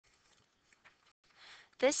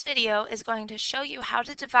This video is going to show you how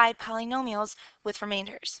to divide polynomials with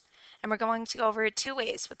remainders. And we're going to go over it two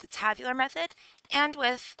ways, with the tabular method and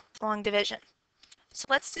with long division. So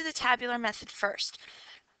let's do the tabular method first.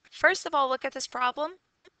 First of all, look at this problem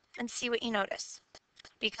and see what you notice.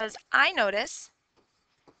 Because I notice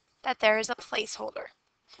that there is a placeholder,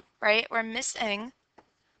 right? We're missing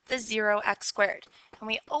the 0x squared. And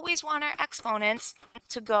we always want our exponents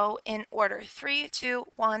to go in order. 3, 2,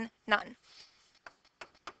 1, none.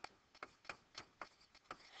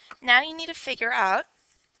 Now you need to figure out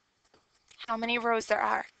how many rows there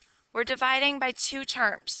are. We're dividing by two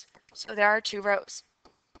terms, so there are 2 rows.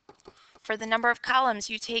 For the number of columns,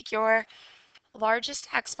 you take your largest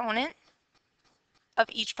exponent of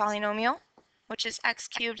each polynomial, which is x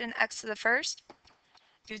cubed and x to the first.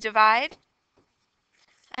 You divide,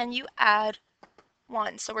 and you add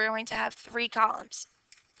 1. So we're going to have 3 columns.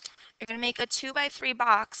 You're going to make a 2 by 3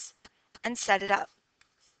 box and set it up.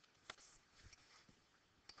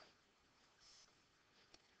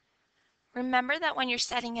 Remember that when you're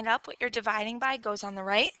setting it up, what you're dividing by goes on the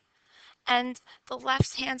right, and the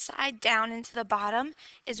left-hand side down into the bottom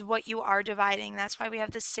is what you are dividing. That's why we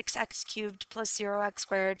have the 6x cubed plus 0x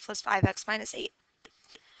squared plus 5x minus 8.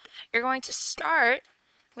 You're going to start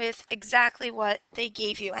with exactly what they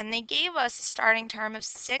gave you, and they gave us a starting term of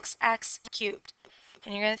 6x cubed.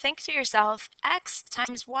 And you're going to think to yourself, x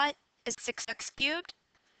times what is 6x cubed?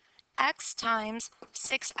 X times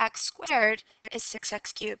 6x squared is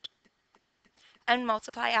 6x cubed. And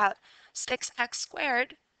multiply out. 6x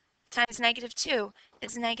squared times negative 2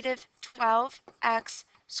 is negative 12x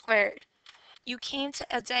squared. You came to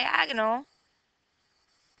a diagonal,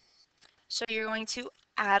 so you're going to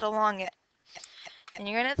add along it. And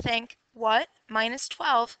you're going to think, what minus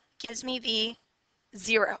 12 gives me the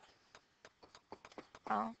 0?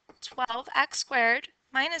 Well, 12x squared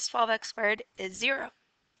minus 12x squared is 0.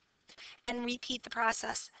 And repeat the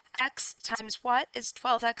process. X times what is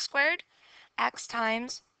 12x squared? X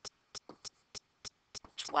times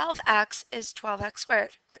 12x is 12x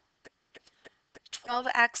squared.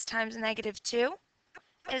 12x times negative 2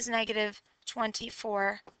 is negative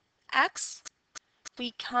 24x.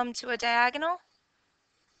 We come to a diagonal,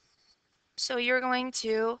 so you're going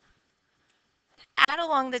to add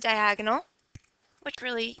along the diagonal, which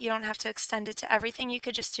really you don't have to extend it to everything, you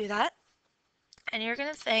could just do that. And you're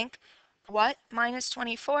going to think, what minus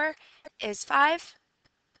 24 is 5?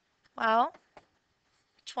 Well,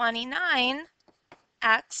 29x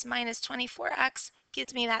minus 24x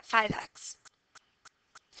gives me that 5x.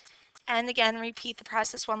 And again, repeat the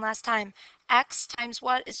process one last time. X times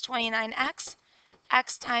what is 29x?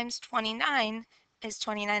 X times 29 is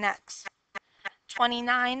 29x.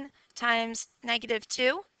 29 times negative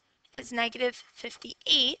 2 is negative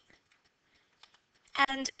 58.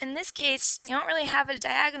 And in this case, you don't really have a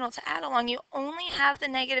diagonal to add along. You only have the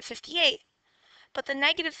negative 58. But the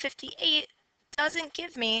negative 58 doesn't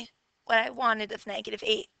give me what I wanted of negative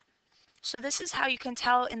 8. So this is how you can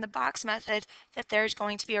tell in the box method that there's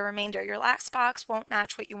going to be a remainder. Your last box won't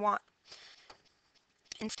match what you want.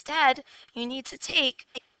 Instead, you need to take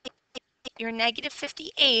your negative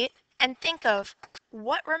 58 and think of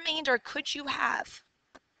what remainder could you have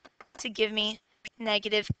to give me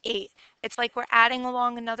negative 8. It's like we're adding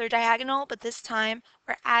along another diagonal, but this time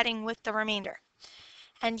we're adding with the remainder.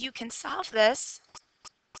 And you can solve this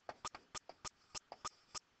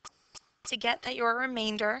to get that your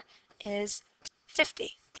remainder is 50.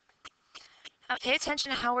 Now pay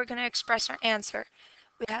attention to how we're going to express our answer.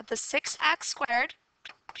 We have the 6x squared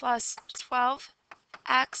plus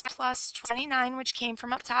 12x plus 29, which came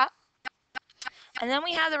from up top. And then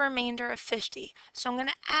we have the remainder of 50. So I'm going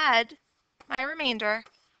to add my remainder.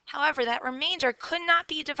 However, that remainder could not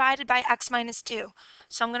be divided by x minus 2.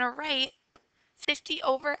 So I'm going to write 50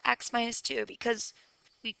 over x minus 2 because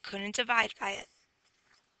we couldn't divide by it.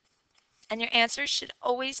 And your answer should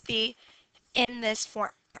always be in this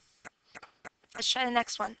form. Let's try the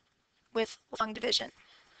next one with long division.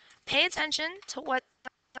 Pay attention to what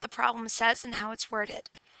the problem says and how it's worded.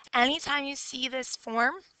 Anytime you see this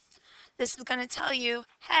form, this is going to tell you,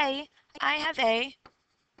 hey, I have a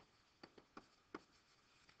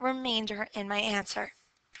remainder in my answer.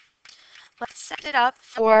 Let's set it up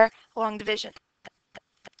for long division.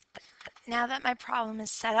 Now that my problem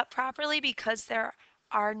is set up properly because there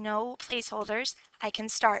are no placeholders, I can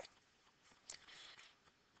start.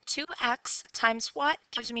 2x times what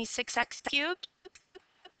gives me 6x cubed?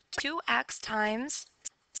 2x times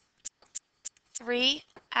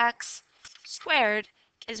 3x squared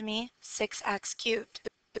gives me 6x cubed.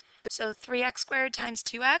 So 3x squared times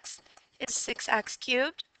 2x is 6x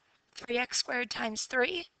cubed. 3x squared times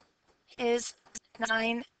 3 is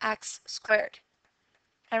 9x squared.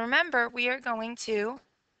 And remember, we are going to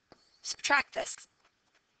subtract this.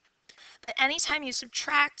 But anytime you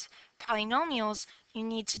subtract polynomials, you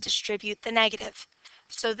need to distribute the negative.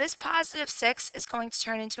 So this positive 6 is going to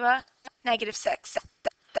turn into a negative 6.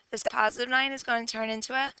 This positive 9 is going to turn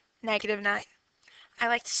into a negative 9. I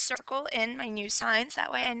like to circle in my new signs.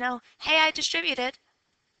 That way I know, hey, I distributed,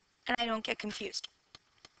 and I don't get confused.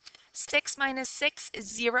 6 minus 6 is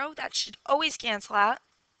 0. That should always cancel out.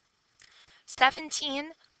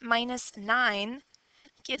 17 minus 9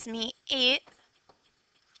 gives me 8.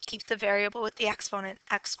 Keep the variable with the exponent,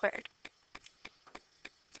 x squared.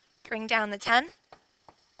 Bring down the 10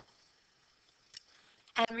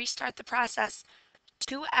 and restart the process.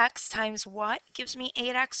 2x times what gives me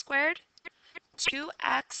 8x squared?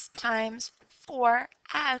 2x times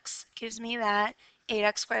 4x gives me that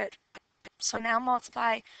 8x squared. So now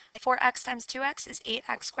multiply 4x times 2x is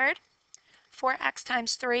 8x squared. 4x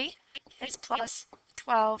times 3 is plus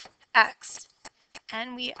 12x.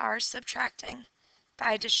 And we are subtracting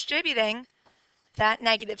by distributing that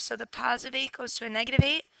negative. So the positive 8 goes to a negative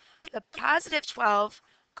 8. The positive 12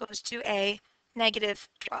 goes to a negative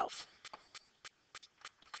 12.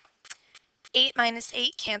 8 minus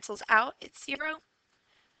 8 cancels out. It's 0.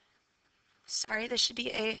 Sorry, this should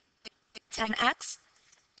be a 10x.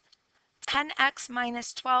 10x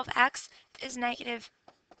minus 12x is negative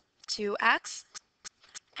 2x.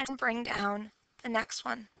 And bring down the next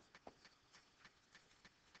one.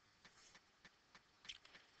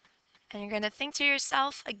 And you're going to think to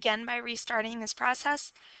yourself, again by restarting this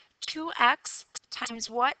process, 2x times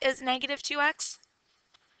what is negative 2x?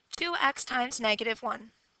 2x times negative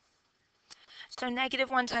 1. So negative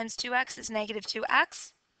 1 times 2x is negative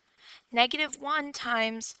 2x. Negative 1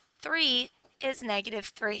 times 3 is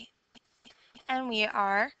negative 3. And we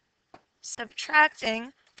are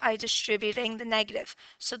subtracting by distributing the negative.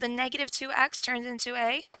 So the negative 2x turns into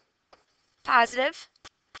a positive,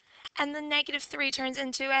 and the negative 3 turns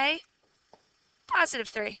into a positive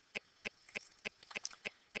 3.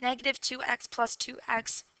 Negative 2x plus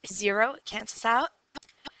 2x is 0. It cancels out.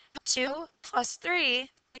 2 plus 3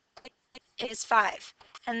 is 5.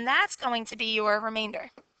 And that's going to be your remainder.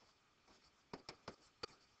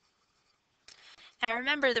 Now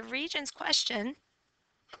remember, the Regents question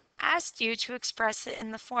asked you to express it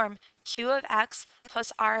in the form q of x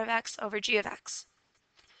plus r of x over g of x.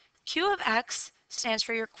 Q of x stands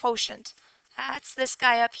for your quotient. That's this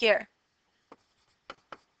guy up here.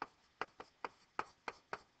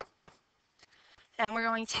 And we're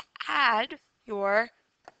going to add your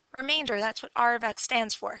remainder. That's what r of x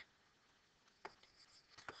stands for.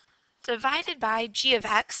 Divided by g of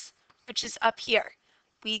x, which is up here.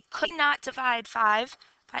 We could not divide 5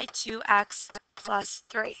 by 2x plus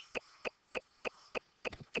 3.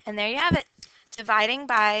 And there you have it. Dividing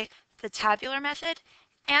by the tabular method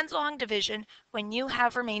and long division when you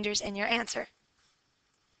have remainders in your answer.